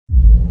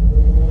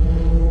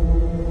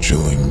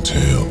Dark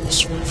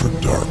tales for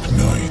dark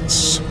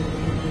nights.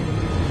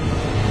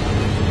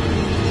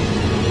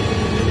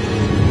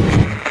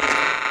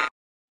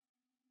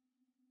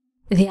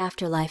 The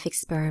Afterlife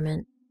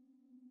Experiment.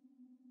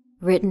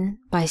 Written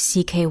by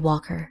C.K.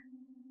 Walker.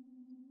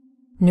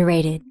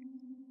 Narrated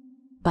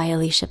by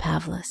Alicia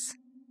Pavlis.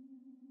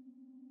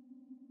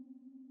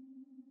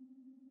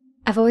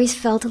 I've always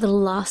felt a little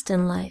lost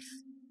in life,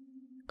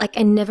 like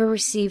I never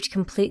received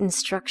complete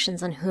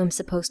instructions on who I'm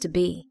supposed to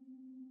be.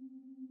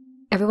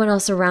 Everyone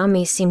else around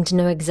me seemed to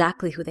know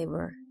exactly who they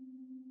were.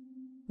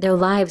 Their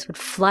lives would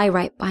fly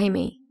right by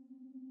me,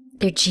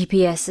 their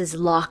GPSs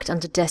locked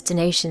onto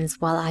destinations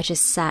while I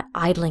just sat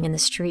idling in the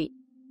street.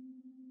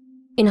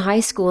 In high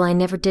school, I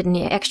never did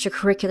any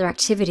extracurricular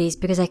activities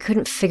because I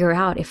couldn't figure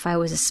out if I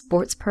was a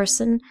sports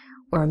person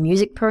or a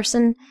music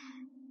person.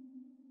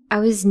 I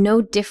was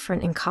no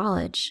different in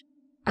college.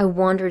 I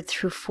wandered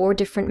through 4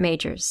 different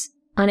majors,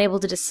 unable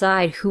to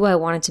decide who I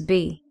wanted to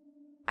be.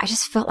 I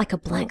just felt like a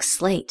blank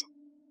slate.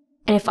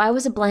 And if I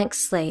was a blank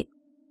slate,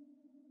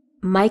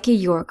 Micah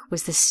York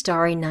was the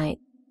starry night,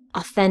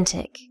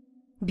 authentic,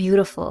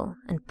 beautiful,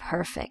 and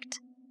perfect.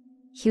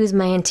 He was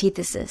my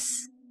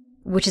antithesis,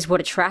 which is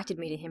what attracted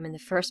me to him in the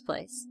first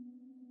place.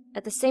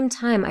 At the same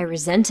time, I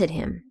resented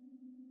him.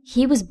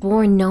 He was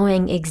born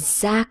knowing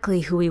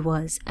exactly who he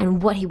was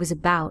and what he was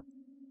about.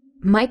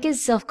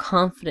 Micah's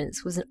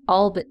self-confidence was an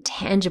all but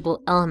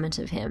tangible element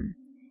of him.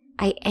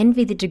 I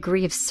envy the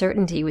degree of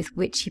certainty with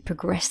which he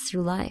progressed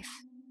through life.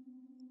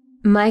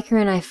 Micah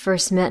and I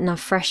first met in our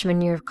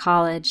freshman year of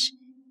college.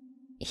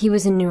 He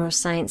was a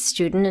neuroscience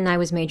student and I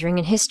was majoring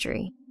in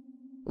history.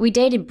 We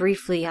dated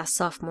briefly our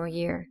sophomore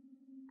year,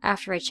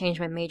 after I changed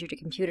my major to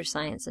computer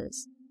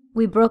sciences.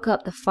 We broke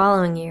up the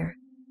following year,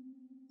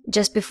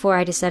 just before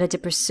I decided to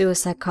pursue a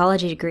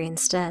psychology degree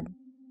instead.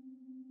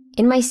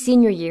 In my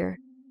senior year,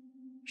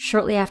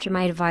 shortly after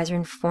my advisor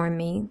informed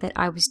me that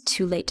I was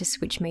too late to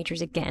switch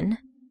majors again,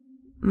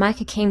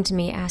 Micah came to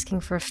me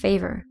asking for a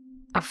favor.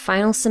 Our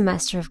final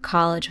semester of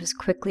college was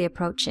quickly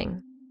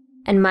approaching,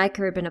 and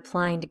Micah had been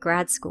applying to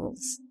grad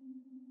schools.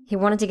 He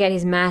wanted to get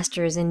his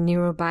master's in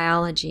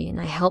neurobiology, and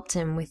I helped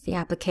him with the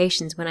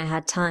applications when I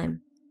had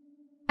time.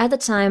 At the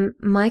time,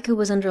 Micah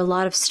was under a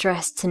lot of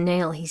stress to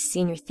nail his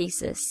senior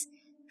thesis.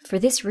 For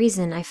this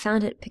reason, I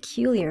found it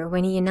peculiar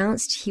when he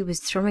announced he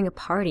was throwing a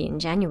party in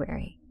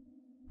January.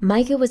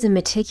 Micah was a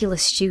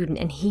meticulous student,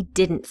 and he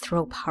didn't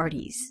throw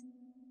parties.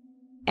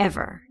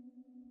 Ever.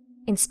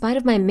 In spite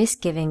of my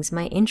misgivings,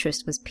 my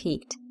interest was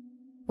piqued.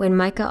 When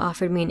Micah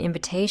offered me an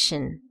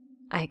invitation,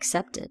 I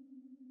accepted.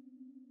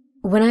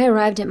 When I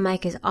arrived at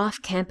Micah's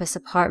off-campus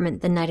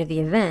apartment the night of the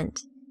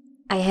event,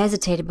 I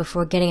hesitated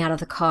before getting out of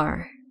the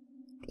car.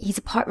 His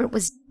apartment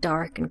was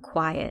dark and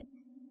quiet.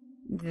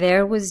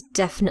 There was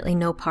definitely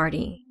no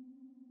party.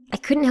 I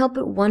couldn't help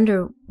but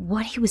wonder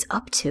what he was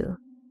up to.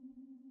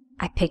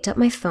 I picked up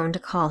my phone to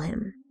call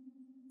him,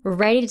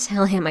 ready to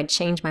tell him I'd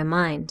changed my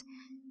mind.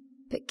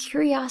 But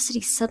curiosity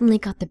suddenly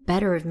got the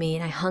better of me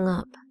and I hung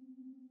up.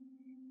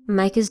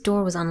 Micah's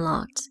door was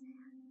unlocked.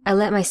 I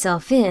let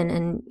myself in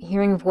and,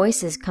 hearing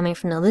voices coming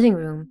from the living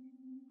room,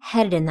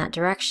 headed in that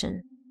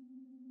direction.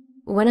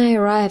 When I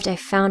arrived, I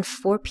found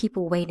 4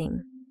 people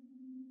waiting.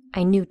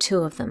 I knew 2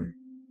 of them.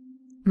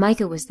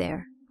 Micah was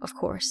there, of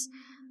course,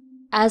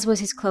 as was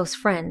his close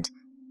friend,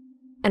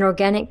 an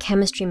organic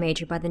chemistry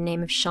major by the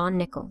name of Sean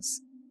Nichols.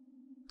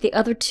 The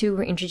other 2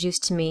 were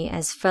introduced to me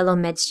as fellow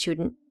med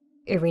student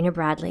Irina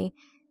Bradley,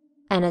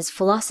 and as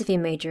philosophy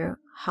major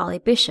Holly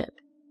Bishop.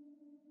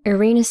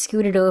 Irina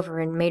scooted over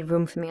and made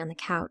room for me on the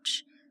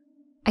couch.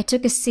 I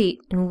took a seat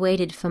and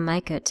waited for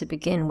Micah to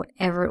begin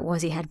whatever it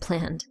was he had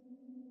planned.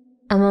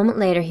 A moment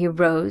later he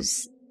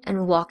rose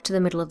and walked to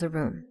the middle of the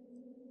room.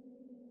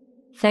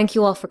 "Thank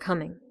you all for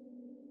coming.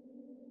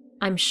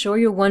 I'm sure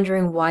you're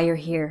wondering why you're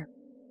here.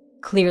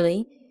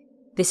 Clearly,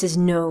 this is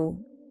no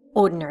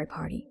ordinary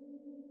party."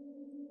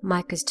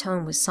 Micah's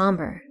tone was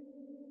somber.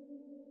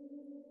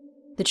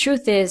 "The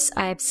truth is,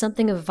 I have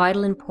something of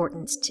vital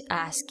importance to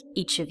ask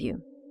each of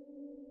you."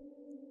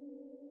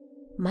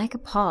 Micah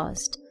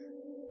paused,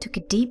 took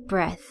a deep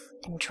breath,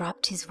 and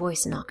dropped his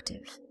voice an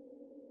octave.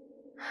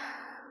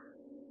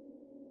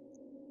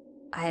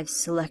 "I have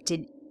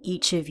selected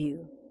each of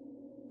you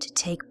to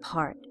take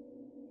part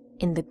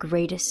in the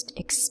greatest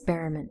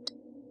experiment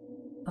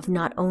of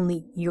not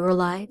only your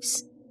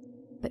lives,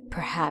 but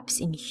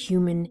perhaps in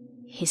human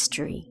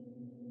history.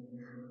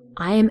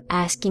 I am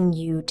asking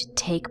you to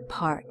take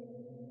part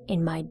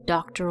in my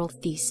doctoral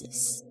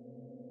thesis."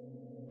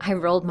 I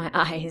rolled my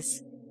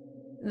eyes.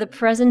 The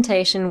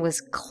presentation was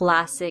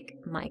classic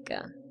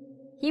Micah.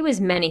 He was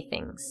many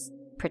things,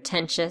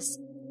 pretentious,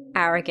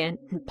 arrogant,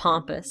 and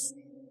pompous,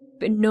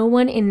 but no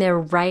one in their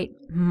right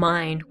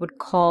mind would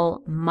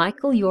call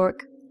Michael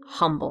York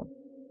humble.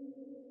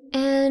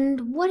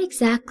 "And what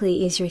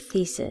exactly is your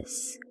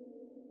thesis?"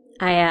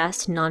 I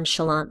asked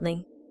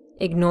nonchalantly,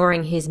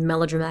 ignoring his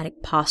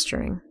melodramatic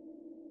posturing.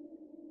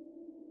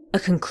 "A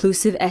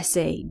conclusive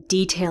essay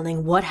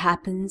detailing what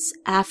happens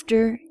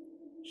after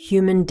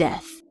human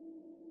death."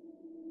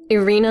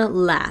 Irina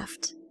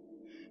laughed.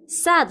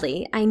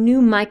 Sadly, I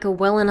knew Micah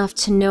well enough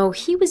to know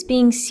he was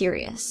being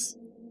serious.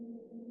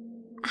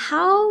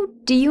 "How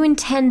do you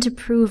intend to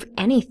prove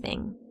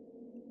anything?"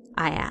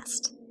 I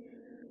asked.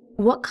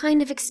 "What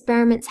kind of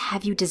experiments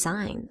have you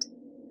designed?"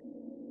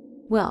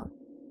 "Well,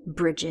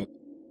 Bridget,"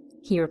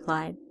 he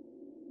replied,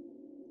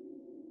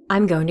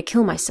 "I'm going to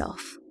kill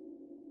myself."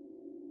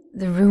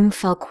 The room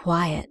fell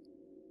quiet,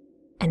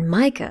 and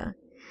Micah,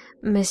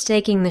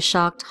 mistaking the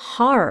shocked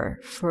horror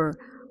for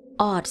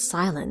awed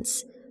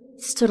silence,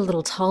 stood a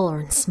little taller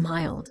and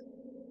smiled.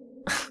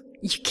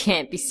 "You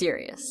can't be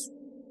serious,"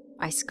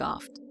 I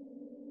scoffed.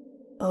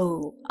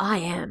 "Oh, I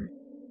am.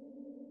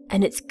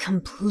 And it's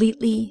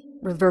completely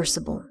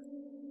reversible.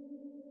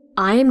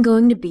 I am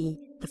going to be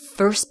the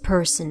first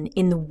person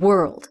in the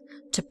world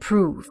to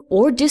prove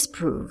or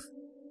disprove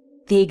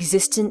the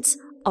existence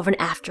of an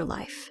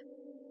afterlife."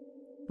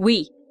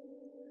 "We,"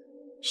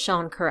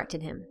 Sean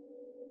corrected him.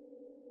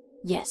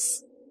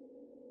 "Yes,"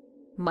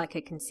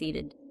 Micah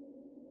conceded.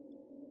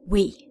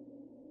 "We."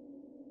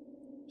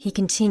 He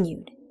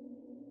continued,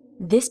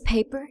 "This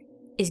paper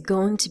is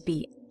going to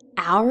be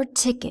our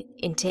ticket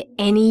into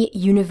any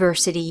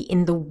university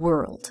in the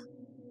world.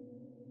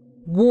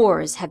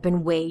 Wars have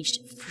been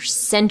waged for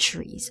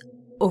centuries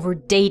over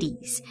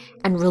deities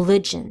and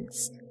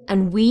religions,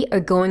 and we are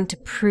going to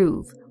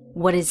prove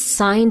what is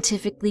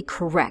scientifically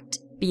correct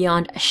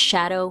beyond a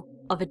shadow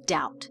of a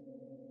doubt."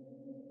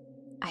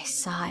 I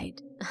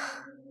sighed.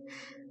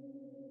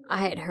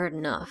 I had heard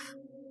enough.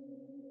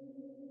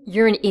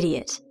 "You're an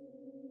idiot,"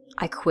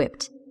 I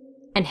quipped,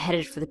 and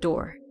headed for the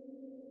door.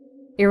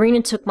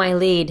 Irina took my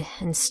lead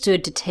and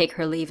stood to take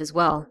her leave as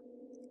well.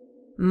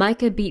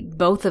 Micah beat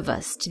both of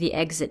us to the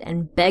exit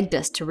and begged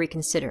us to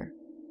reconsider.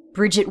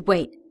 "Bridget,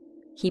 wait,"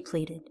 he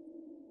pleaded.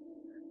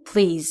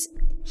 "Please,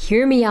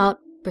 hear me out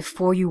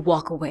before you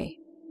walk away."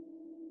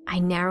 I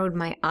narrowed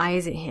my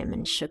eyes at him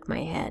and shook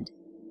my head.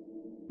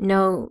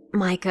 "No,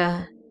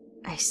 Micah,"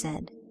 I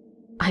said.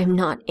 "I'm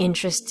not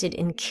interested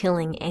in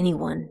killing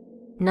anyone,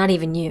 not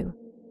even you."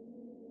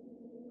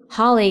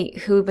 Holly,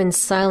 who had been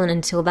silent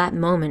until that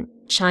moment,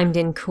 chimed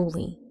in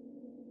coolly.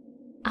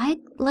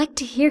 "I'd like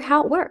to hear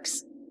how it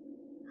works."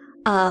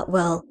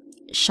 Well,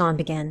 Sean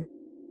began.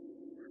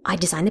 "I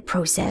designed the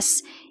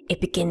process. It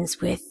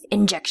begins with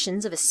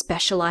injections of a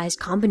specialized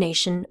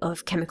combination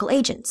of chemical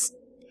agents."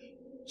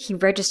 He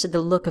registered the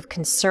look of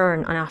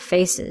concern on our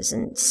faces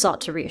and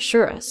sought to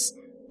reassure us.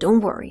 "Don't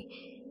worry.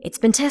 It's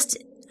been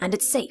tested, and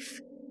it's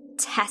safe."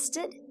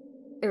 "Tested?"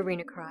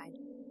 Irina cried.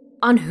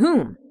 "On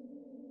whom?"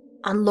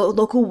 "On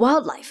local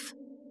wildlife."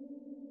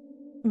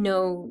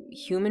 "No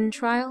human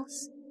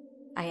trials?"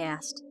 I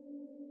asked.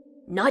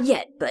 "Not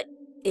yet, but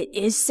it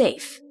is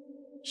safe,"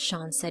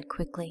 Sean said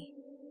quickly.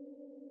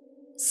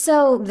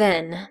 "So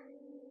then,"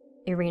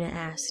 Irina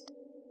asked,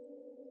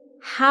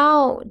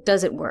 "how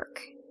does it work?"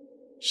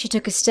 She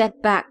took a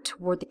step back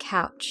toward the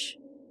couch,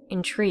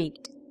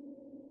 intrigued.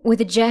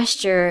 With a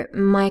gesture,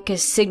 Micah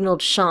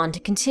signaled Sean to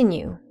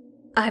continue.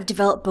 "I've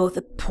developed both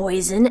a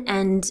poison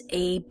and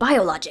a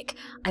biologic.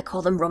 I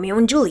call them Romeo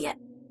and Juliet.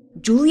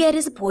 Juliet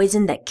is a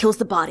poison that kills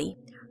the body.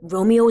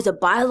 Romeo is a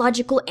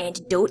biological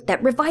antidote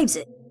that revives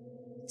it."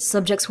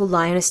 "Subjects will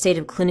lie in a state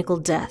of clinical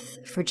death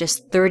for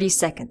just 30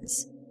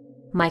 seconds,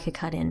 Micah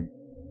cut in.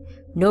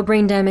 "No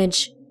brain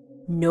damage,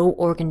 no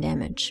organ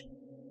damage."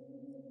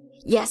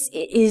 "Yes,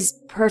 it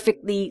is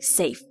perfectly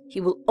safe. He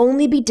will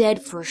only be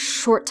dead for a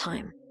short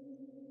time,"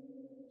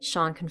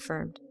 Sean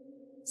confirmed.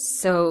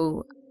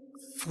 "So,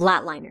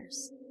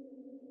 flatliners?"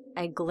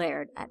 I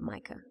glared at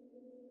Micah.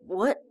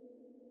 "What?"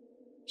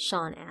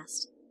 Sean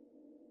asked.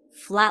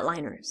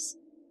 "Flatliners,"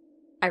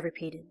 I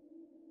repeated.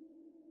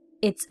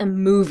 "It's a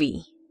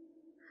movie.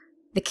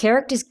 The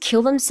characters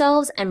kill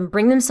themselves and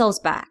bring themselves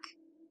back.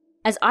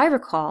 As I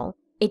recall,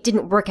 it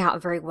didn't work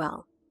out very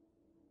well.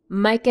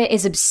 Micah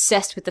is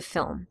obsessed with the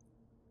film,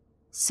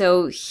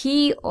 so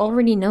he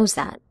already knows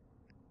that."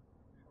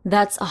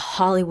 "That's a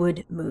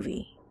Hollywood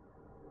movie,"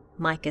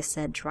 Micah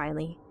said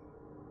dryly.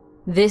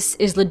 "This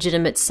is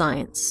legitimate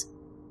science."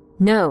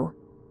 "No.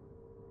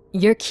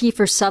 You're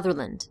Kiefer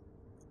Sutherland."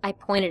 I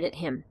pointed at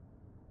him.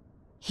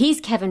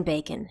 "He's Kevin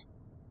Bacon."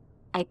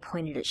 I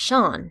pointed at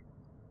Sean.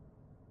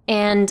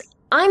 "And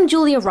I'm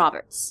Julia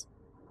Roberts."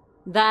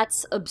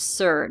 "That's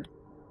absurd,"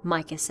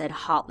 Micah said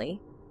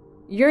hotly.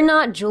 "You're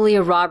not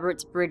Julia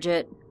Roberts,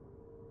 Bridget."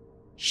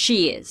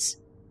 "She is."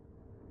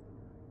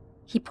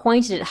 He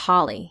pointed at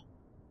Holly.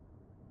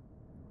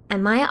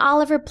 "Am I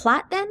Oliver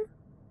Platt then?"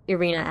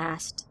 Irina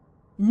asked.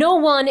 "No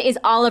one is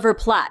Oliver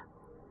Platt,"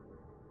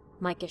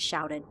 Micah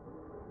shouted.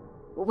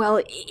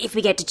 "Well, if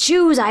we get to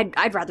choose,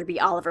 I'd rather be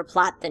Oliver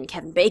Platt than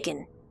Kevin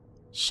Bacon,"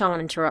 Sean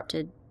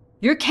interrupted.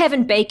 "You're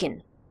Kevin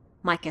Bacon,"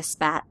 Micah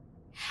spat.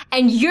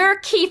 "And you're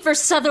Kiefer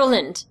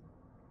Sutherland!"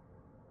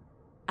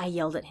 I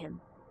yelled at him.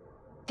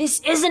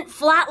 "This isn't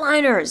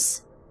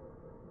Flatliners!"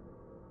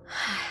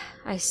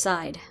 I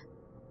sighed.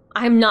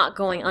 "I'm not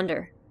going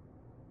under."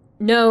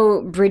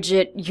 "No,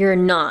 Bridget, you're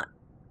not."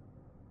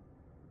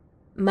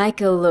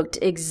 Micah looked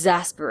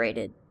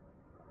exasperated.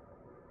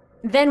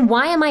 "Then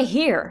why am I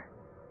here?"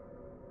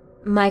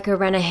 Micah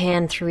ran a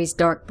hand through his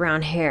dark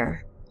brown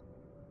hair.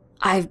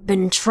 I've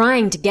been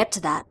trying to get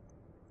to that.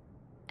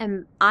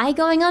 Am I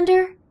going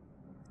under?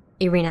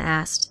 Irina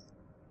asked.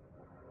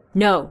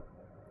 No.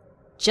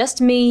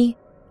 Just me,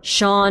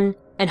 Sean,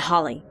 and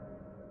Holly.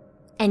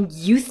 And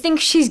you think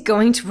she's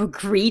going to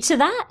agree to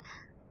that?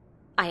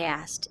 I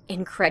asked,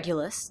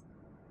 incredulous.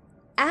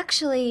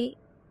 Actually,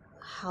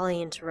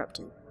 Holly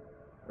interrupted,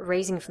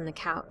 raising from the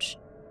couch.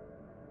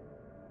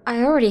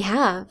 I already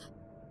have.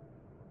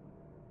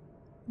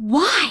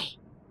 Why?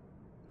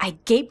 I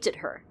gaped at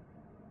her.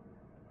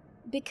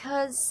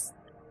 Because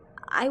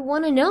I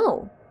want to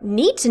know,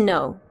 need to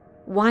know,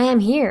 why I'm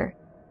here.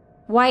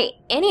 Why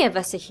any of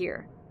us are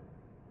here.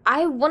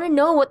 I want to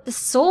know what the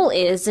soul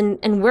is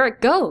and where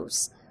it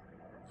goes.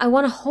 I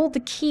want to hold the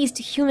keys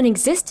to human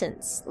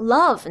existence,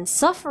 love and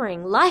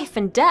suffering, life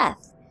and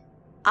death.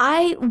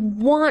 I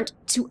want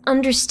to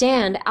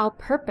understand our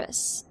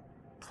purpose.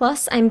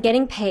 Plus, I'm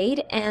getting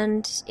paid,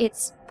 and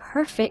it's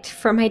perfect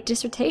for my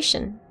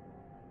dissertation.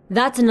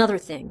 That's another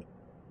thing,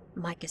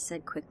 Micah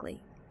said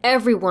quickly.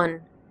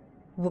 Everyone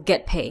will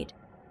get paid.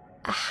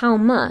 How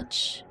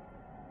much?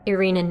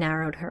 Irina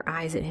narrowed her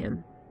eyes at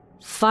him.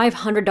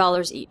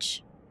 $500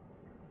 each.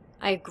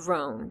 I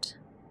groaned.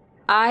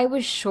 I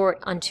was short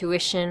on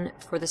tuition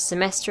for the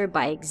semester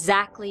by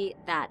exactly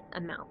that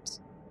amount.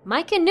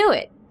 Micah knew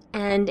it,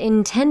 and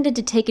intended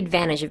to take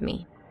advantage of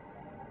me.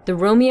 The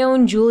Romeo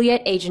and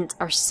Juliet agents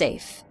are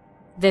safe.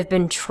 They've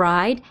been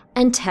tried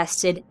and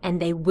tested,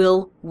 and they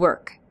will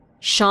work.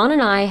 Sean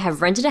and I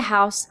have rented a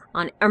house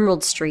on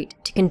Emerald Street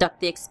to conduct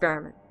the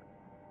experiment.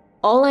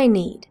 All I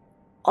need,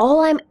 all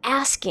I'm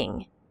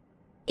asking,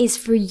 is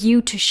for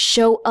you to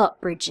show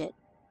up, Bridget.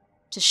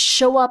 To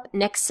show up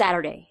next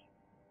Saturday.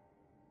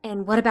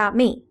 And what about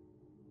me?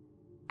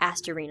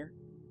 Asked Irina.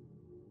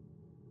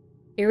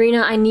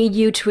 Irina, I need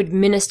you to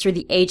administer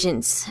the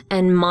agents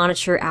and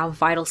monitor our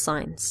vital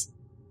signs.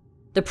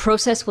 The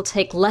process will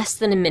take less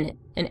than a minute,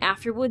 and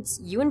afterwards,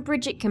 you and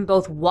Bridget can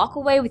both walk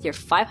away with your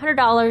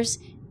 $500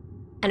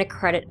 and a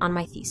credit on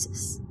my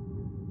thesis.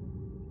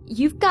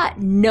 You've got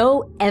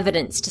no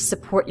evidence to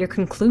support your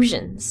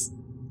conclusions,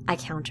 I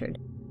countered.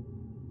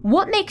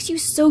 What makes you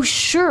so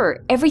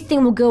sure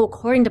everything will go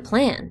according to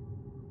plan?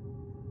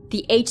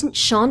 The agent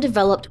Sean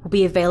developed will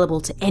be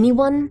available to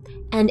anyone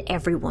and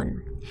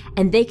everyone,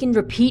 and they can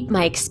repeat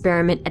my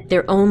experiment at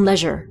their own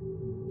leisure.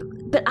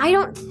 But I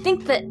don't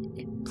think that...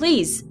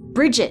 Please,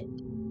 Bridget,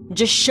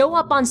 just show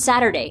up on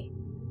Saturday.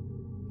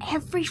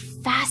 Every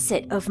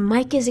facet of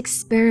Micah's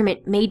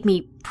experiment made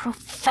me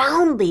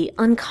profoundly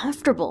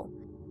uncomfortable.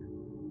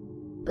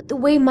 But the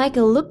way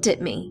Micah looked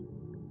at me,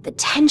 the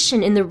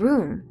tension in the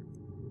room,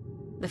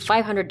 the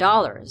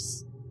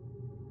 $500...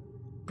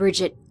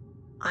 Bridget,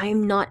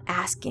 I'm not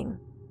asking.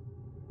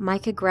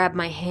 Micah grabbed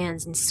my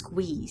hands and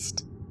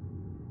squeezed.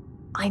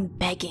 I'm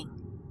begging.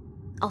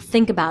 I'll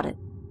think about it,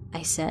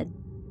 I said.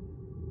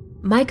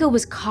 Micah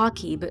was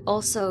cocky, but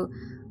also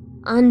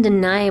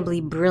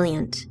undeniably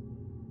brilliant.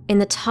 In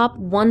the top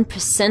 1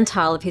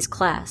 percentile of his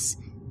class,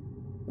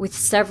 with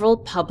several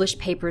published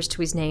papers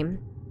to his name.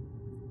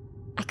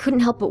 I couldn't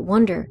help but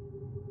wonder,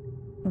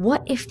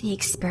 what if the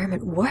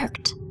experiment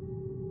worked?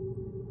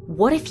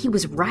 What if he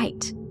was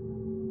right?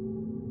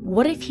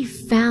 What if he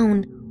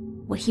found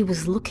what he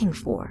was looking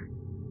for?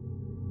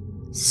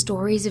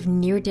 Stories of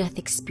near-death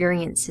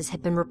experiences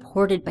had been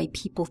reported by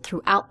people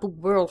throughout the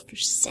world for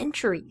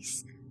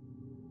centuries.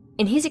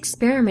 In his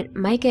experiment,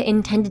 Micah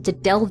intended to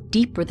delve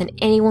deeper than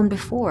anyone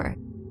before,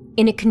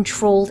 in a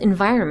controlled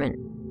environment,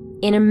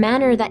 in a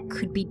manner that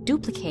could be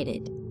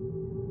duplicated.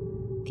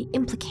 The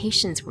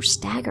implications were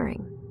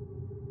staggering.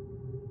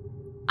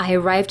 I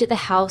arrived at the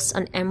house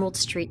on Emerald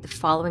Street the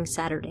following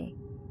Saturday.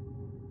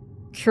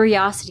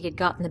 Curiosity had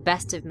gotten the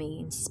best of me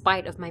in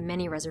spite of my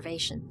many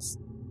reservations.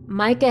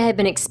 Micah had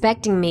been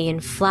expecting me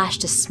and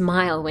flashed a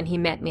smile when he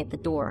met me at the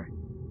door.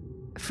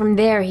 From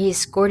there, he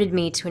escorted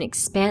me to an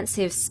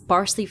expansive,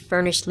 sparsely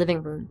furnished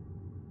living room.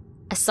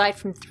 Aside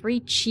from 3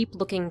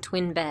 cheap-looking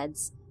twin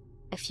beds,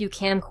 a few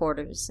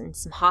camcorders, and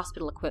some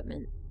hospital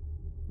equipment,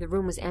 the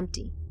room was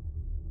empty.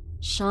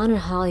 Sean and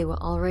Holly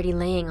were already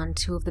laying on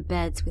 2 of the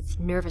beds with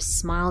nervous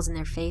smiles in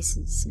their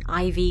faces and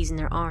IVs in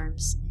their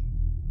arms.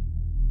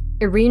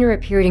 Irina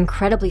appeared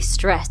incredibly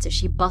stressed as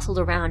she bustled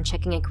around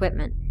checking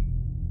equipment.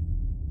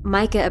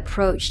 Micah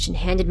approached and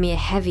handed me a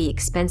heavy,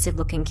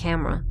 expensive-looking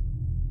camera.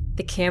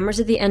 The cameras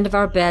at the end of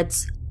our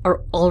beds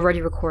are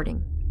already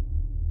recording.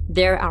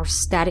 They're our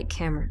static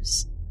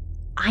cameras.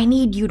 I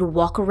need you to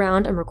walk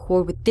around and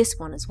record with this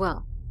one as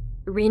well.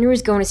 Irina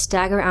is going to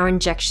stagger our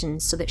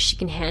injections so that she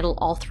can handle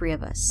all 3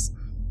 of us.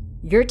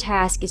 Your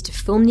task is to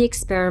film the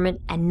experiment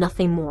and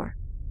nothing more.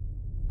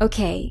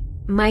 Okay,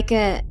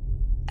 Micah,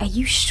 are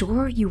you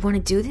sure you want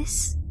to do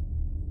this?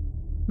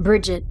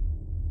 Bridget,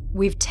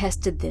 we've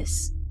tested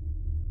this.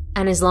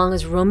 And as long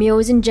as Romeo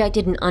is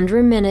injected in under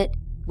a minute,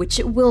 which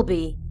it will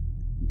be,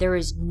 there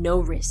is no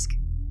risk.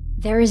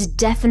 There is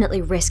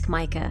definitely risk,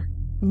 Micah.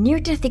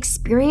 Near-death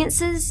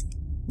experiences?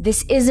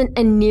 This isn't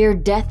a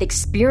near-death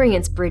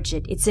experience,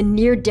 Bridget. It's a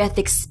near-death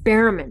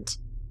experiment.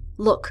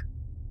 Look,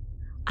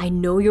 I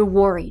know you're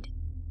worried.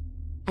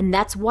 And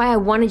that's why I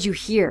wanted you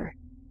here.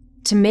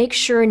 To make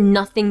sure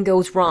nothing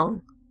goes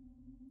wrong.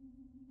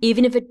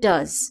 Even if it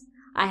does,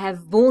 I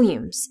have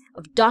volumes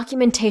of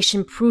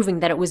documentation proving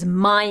that it was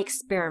my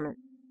experiment.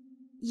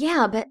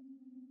 Yeah, but...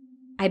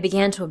 I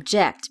began to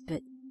object,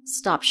 but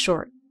stopped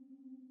short.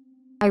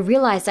 I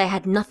realized I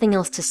had nothing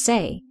else to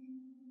say.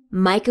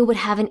 Micah would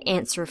have an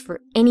answer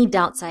for any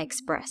doubts I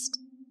expressed.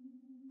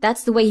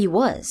 That's the way he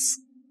was.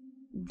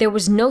 There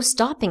was no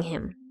stopping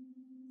him.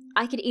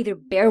 I could either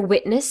bear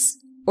witness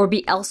or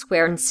be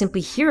elsewhere and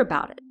simply hear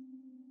about it.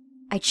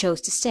 I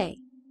chose to stay.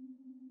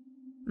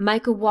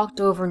 Micah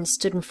walked over and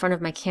stood in front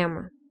of my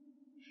camera.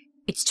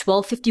 It's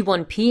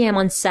 12:51 p.m.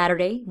 on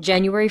Saturday,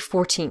 January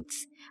 14th.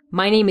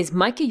 My name is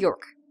Micah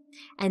York,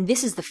 and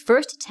this is the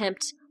first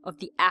attempt of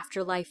the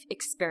Afterlife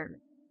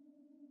Experiment.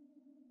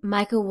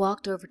 Micah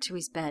walked over to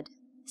his bed,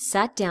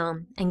 sat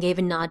down, and gave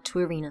a nod to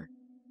Irina.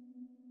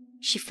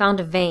 She found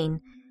a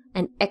vein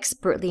and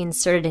expertly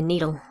inserted a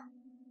needle.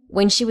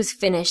 When she was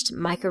finished,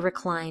 Micah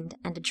reclined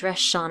and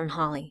addressed Sean and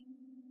Holly.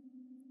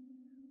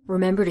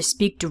 Remember to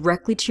speak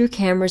directly to your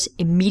cameras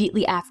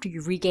immediately after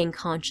you regain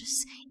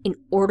conscious in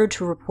order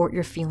to report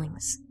your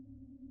feelings.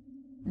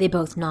 They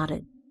both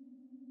nodded.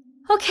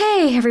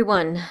 Okay,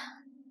 everyone,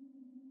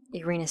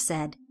 Irina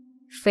said,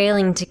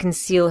 failing to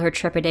conceal her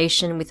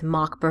trepidation with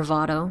mock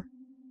bravado.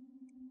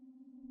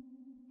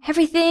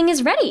 Everything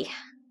is ready.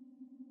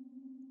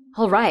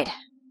 All right,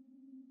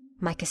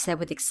 Micah said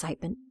with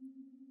excitement.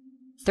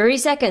 30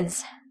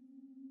 seconds.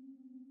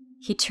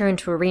 He turned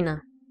to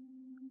Irina.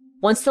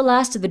 Once the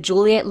last of the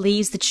Juliet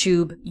leaves the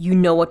tube, you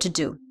know what to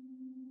do.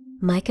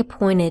 Micah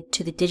pointed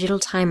to the digital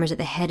timers at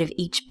the head of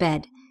each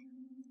bed,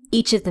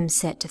 each of them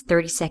set to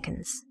 30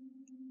 seconds.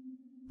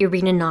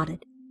 Irina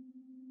nodded.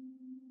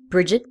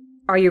 Bridget,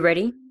 are you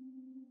ready?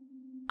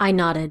 I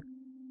nodded.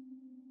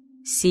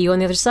 See you on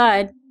the other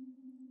side,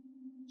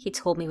 he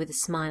told me with a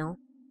smile.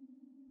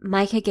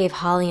 Micah gave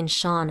Holly and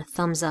Sean a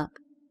thumbs up.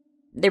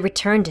 They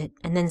returned it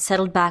and then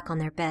settled back on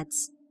their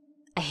beds.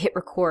 I hit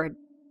record.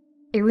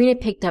 Irina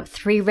picked up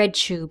 3 red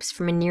tubes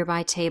from a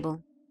nearby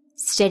table.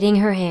 Steadying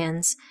her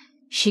hands,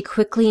 she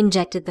quickly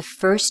injected the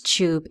first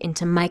tube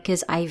into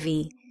Micah's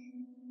IV.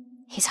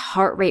 His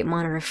heart rate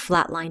monitor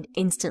flatlined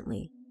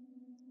instantly.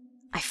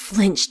 I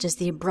flinched as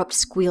the abrupt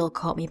squeal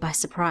caught me by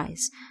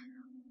surprise.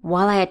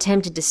 While I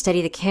attempted to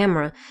steady the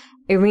camera,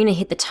 Irina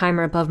hit the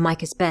timer above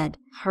Micah's bed,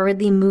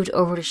 hurriedly moved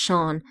over to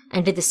Sean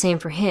and did the same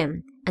for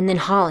him, and then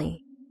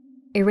Holly.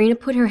 Irina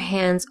put her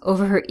hands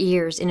over her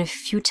ears in a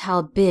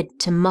futile bid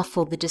to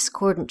muffle the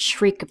discordant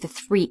shriek of the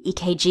 3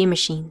 EKG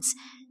machines.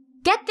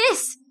 Get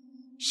this!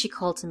 She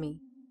called to me.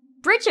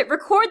 Bridget,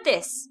 record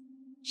this!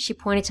 She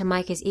pointed to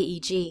Micah's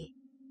EEG,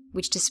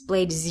 which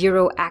displayed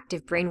 0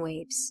 active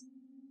brainwaves.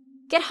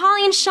 Get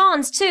Holly and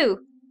Sean's, too!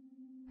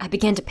 I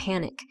began to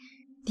panic.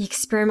 The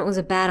experiment was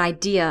a bad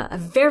idea, a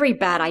very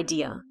bad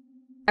idea.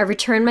 I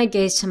returned my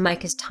gaze to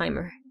Micah's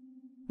timer,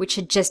 which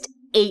had just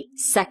 8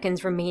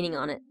 seconds remaining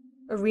on it.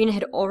 Irina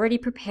had already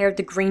prepared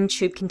the green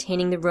tube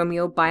containing the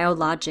Romeo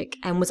biologic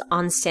and was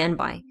on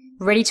standby,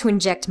 ready to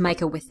inject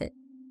Micah with it.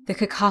 The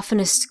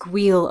cacophonous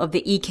squeal of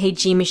the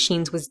EKG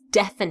machines was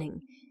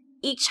deafening.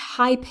 Each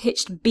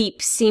high-pitched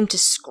beep seemed to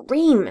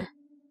scream.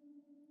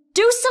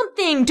 Do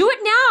something! Do it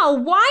now!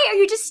 Why are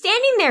you just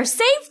standing there?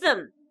 Save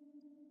them!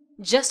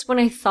 Just when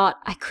I thought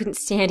I couldn't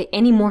stand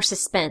any more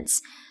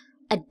suspense,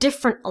 a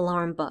different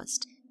alarm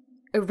buzzed.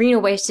 Irina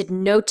wasted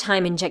no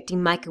time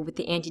injecting Micah with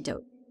the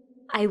antidote.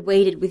 I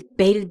waited with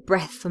bated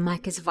breath for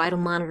Micah's vital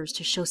monitors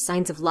to show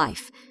signs of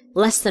life.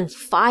 Less than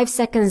 5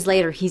 seconds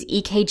later, his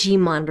EKG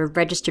monitor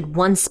registered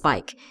 1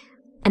 spike,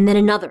 and then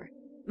another.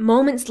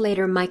 Moments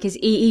later, Micah's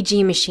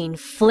EEG machine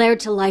flared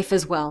to life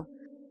as well.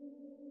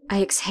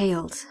 I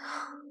exhaled.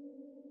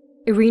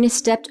 Irina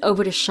stepped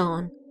over to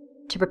Sean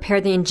to prepare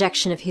the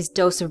injection of his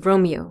dose of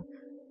Romeo,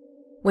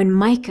 when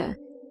Micah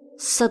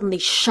suddenly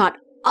shot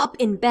up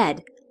in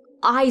bed,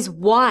 eyes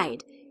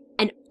wide,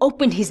 and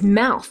opened his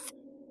mouth.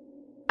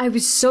 I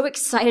was so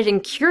excited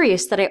and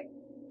curious that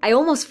I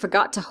almost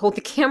forgot to hold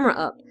the camera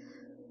up.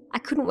 I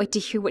couldn't wait to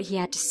hear what he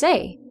had to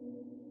say.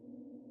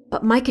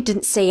 But Micah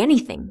didn't say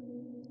anything.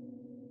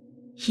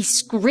 He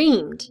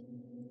screamed.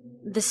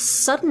 The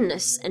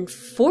suddenness and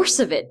force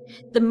of it,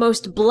 the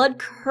most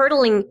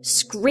blood-curdling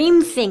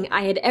scream thing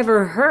I had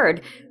ever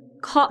heard,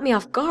 caught me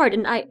off guard,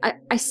 and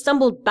I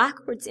stumbled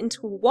backwards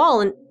into a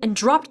wall and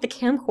dropped the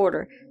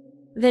camcorder.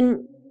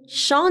 Then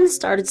Sean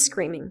started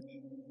screaming.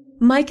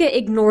 Micah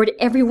ignored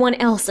everyone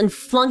else and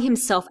flung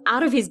himself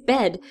out of his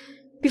bed.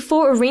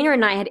 Before Irina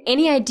and I had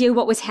any idea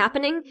what was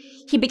happening,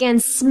 he began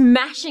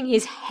smashing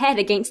his head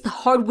against the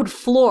hardwood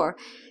floor,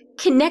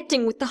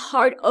 connecting with the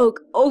hard oak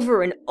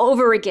over and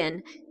over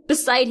again.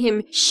 Beside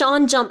him,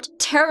 Sean jumped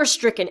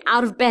terror-stricken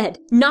out of bed,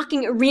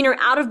 knocking Irina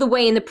out of the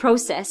way in the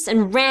process,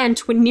 and ran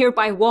to a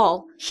nearby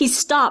wall. He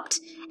stopped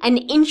an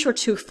inch or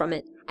 2 from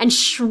it and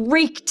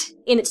shrieked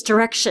in its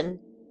direction.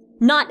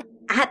 Not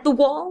at the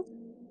wall,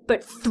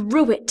 but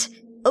through it,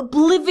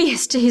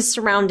 oblivious to his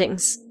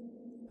surroundings.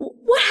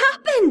 What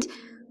happened?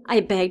 I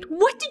begged.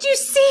 What did you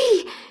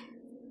see?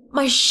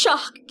 My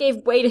shock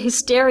gave way to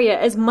hysteria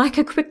as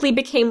Micah quickly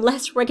became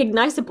less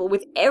recognizable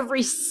with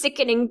every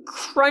sickening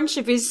crunch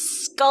of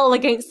his skull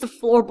against the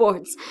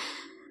floorboards.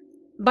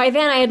 By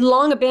then, I had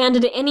long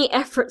abandoned any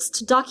efforts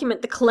to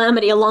document the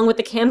calamity along with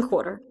the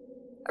camcorder.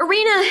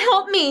 "Irina,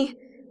 help me!"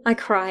 I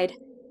cried.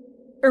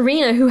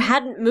 Irina, who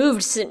hadn't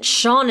moved since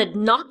Sean had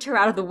knocked her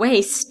out of the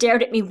way,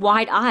 stared at me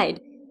wide-eyed.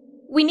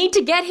 "We need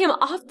to get him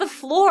off the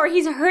floor.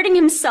 He's hurting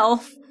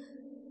himself."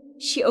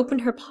 She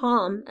opened her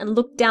palm and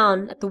looked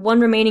down at the one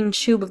remaining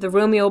tube of the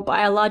Romeo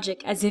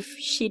biologic as if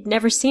she'd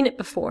never seen it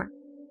before.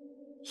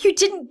 "You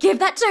didn't give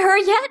that to her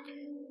yet?"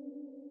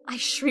 I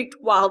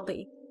shrieked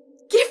wildly.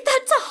 "Give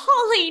that to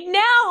Holly,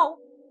 now!"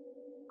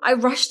 I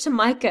rushed to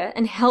Micah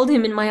and held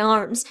him in my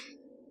arms.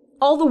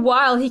 All the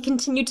while he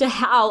continued to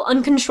howl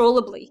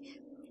uncontrollably,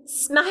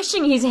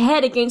 smashing his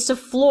head against a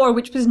floor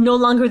which was no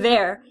longer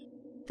there.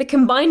 The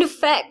combined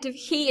effect of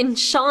he and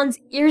Sean's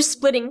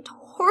ear-splitting,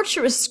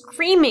 torturous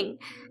screaming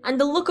and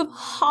the look of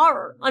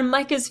horror on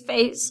Micah's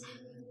face,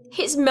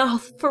 his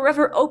mouth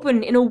forever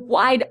open in a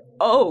wide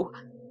O,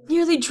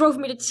 nearly drove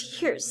me to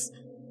tears.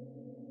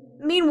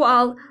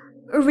 Meanwhile,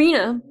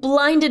 Irina,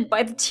 blinded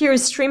by the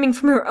tears streaming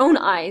from her own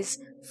eyes,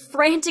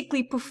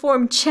 frantically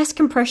performed chest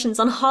compressions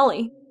on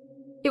Holly.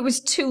 It was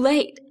too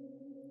late.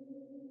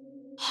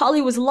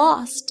 Holly was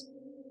lost.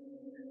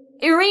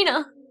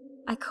 "Irina!"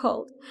 I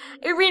called.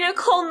 "Irina,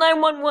 call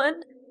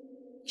 911!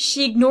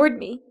 She ignored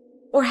me,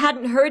 or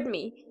hadn't heard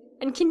me,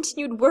 and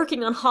continued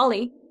working on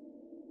Holly.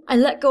 I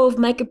let go of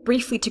Micah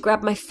briefly to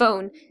grab my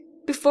phone.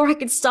 Before I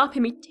could stop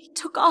him, he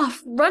took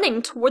off,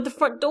 running toward the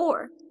front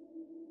door.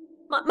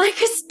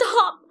 "Micah,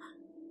 stop!"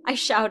 I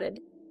shouted.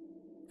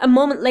 A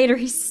moment later,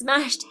 he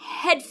smashed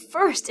head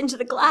first into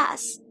the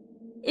glass.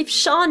 If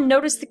Sean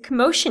noticed the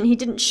commotion, he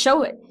didn't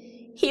show it.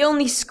 He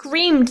only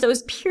screamed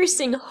those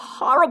piercing,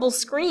 horrible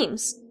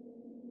screams.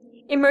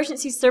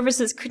 Emergency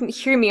services couldn't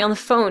hear me on the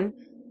phone,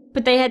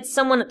 but they had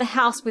someone at the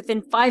house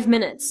within 5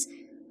 minutes.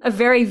 A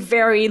very,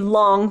 very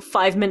long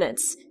 5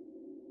 minutes.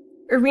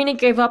 Irina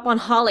gave up on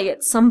Holly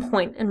at some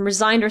point and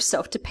resigned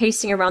herself to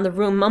pacing around the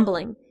room,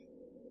 mumbling,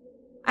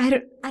 I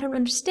don't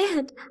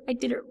understand. I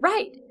did it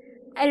right.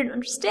 I don't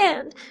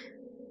understand."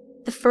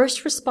 The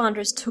first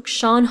responders took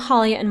Sean,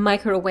 Holly, and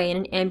Micah away in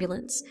an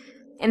ambulance,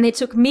 and they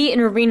took me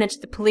and Irina to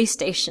the police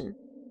station.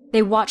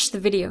 They watched the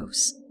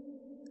videos.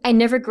 I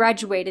never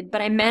graduated,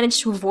 but I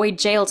managed to avoid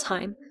jail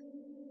time.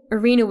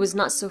 Irina was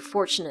not so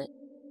fortunate.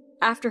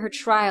 After her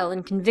trial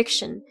and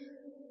conviction,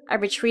 I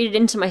retreated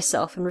into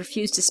myself and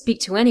refused to speak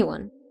to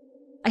anyone.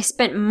 I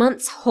spent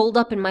months holed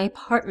up in my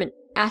apartment,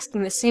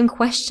 asking the same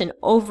question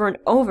over and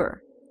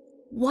over.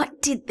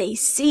 What did they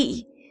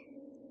see?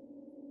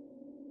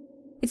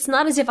 It's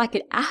not as if I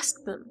could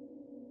ask them.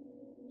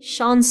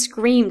 Sean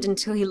screamed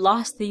until he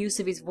lost the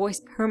use of his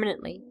voice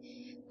permanently,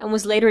 and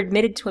was later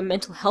admitted to a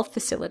mental health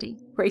facility,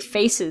 where he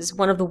faces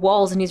one of the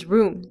walls in his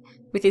room,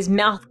 with his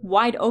mouth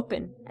wide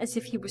open, as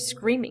if he was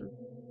screaming.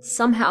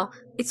 Somehow,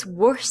 it's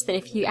worse than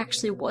if he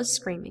actually was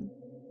screaming.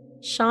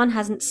 Sean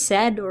hasn't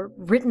said or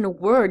written a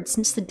word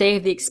since the day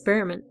of the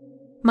experiment.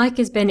 Mike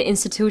has been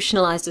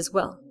institutionalized as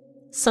well.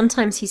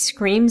 Sometimes he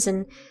screams,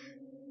 and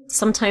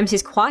sometimes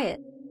he's quiet.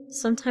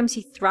 Sometimes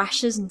he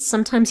thrashes, and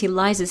sometimes he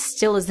lies as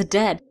still as the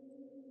dead.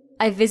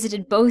 I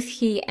visited both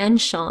he and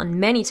Sean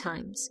many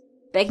times,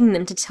 begging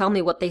them to tell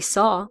me what they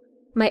saw.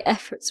 My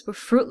efforts were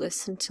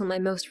fruitless until my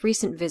most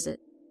recent visit.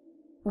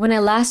 When I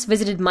last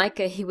visited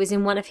Micah, he was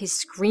in one of his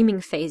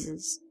screaming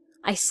phases.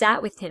 I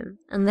sat with him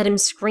and let him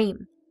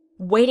scream,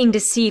 waiting to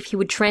see if he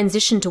would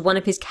transition to one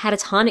of his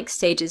catatonic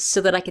stages so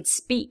that I could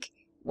speak.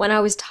 When I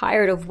was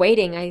tired of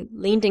waiting, I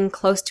leaned in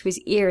close to his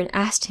ear and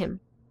asked him,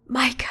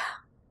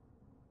 "Micah,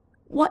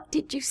 what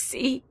did you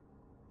see?"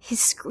 His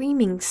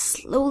screaming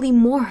slowly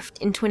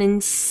morphed into an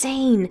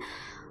insane,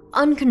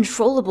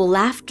 uncontrollable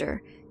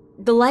laughter,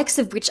 the likes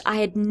of which I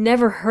had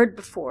never heard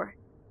before.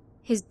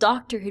 His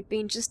doctor, who'd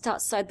been just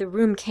outside the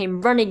room,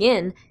 came running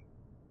in.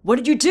 "What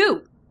did you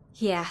do?"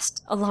 he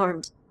asked,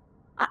 alarmed.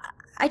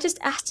 I just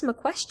asked him a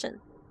question,"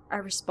 I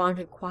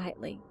responded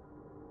quietly.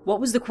 "What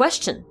was the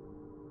question?"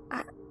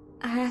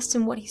 I asked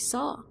him what he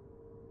saw."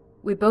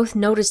 We both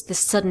noticed the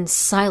sudden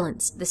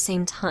silence at the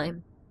same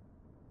time.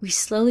 We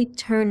slowly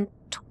turned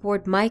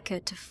toward Micah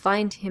to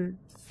find him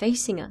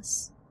facing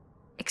us,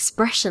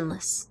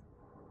 expressionless.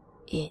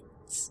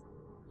 "It's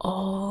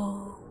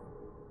all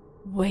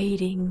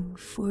waiting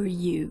for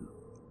you,"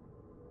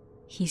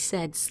 he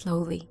said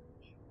slowly.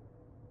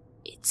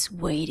 "It's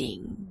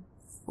waiting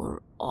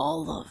for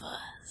all of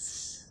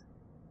us."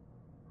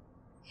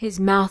 His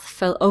mouth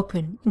fell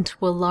open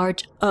into a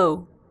large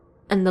O,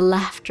 and the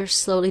laughter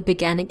slowly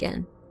began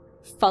again,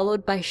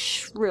 followed by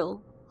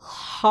shrill,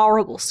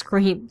 horrible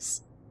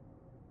screams.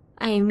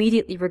 I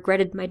immediately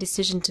regretted my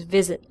decision to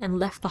visit and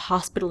left the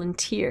hospital in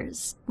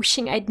tears,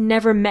 wishing I'd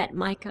never met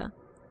Micah.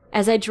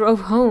 As I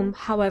drove home,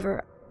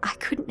 however, I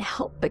couldn't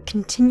help but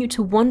continue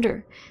to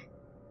wonder,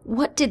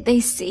 what did they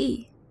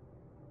see?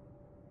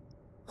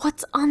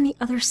 What's on the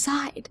other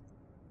side?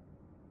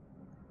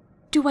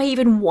 Do I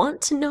even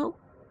want to know?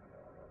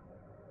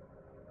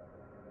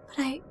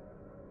 But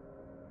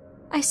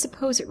I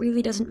suppose it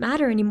really doesn't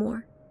matter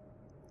anymore.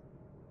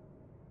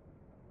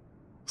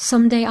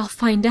 Someday I'll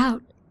find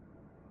out.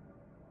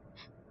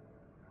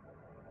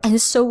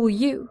 And so will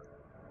you.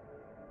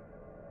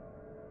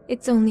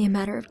 It's only a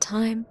matter of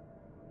time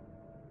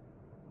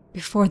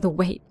before the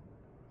wait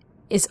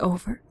is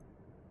over.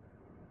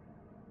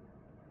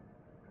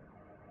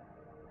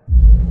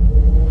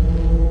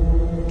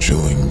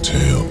 Chilling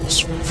tales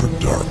for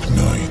dark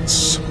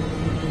nights.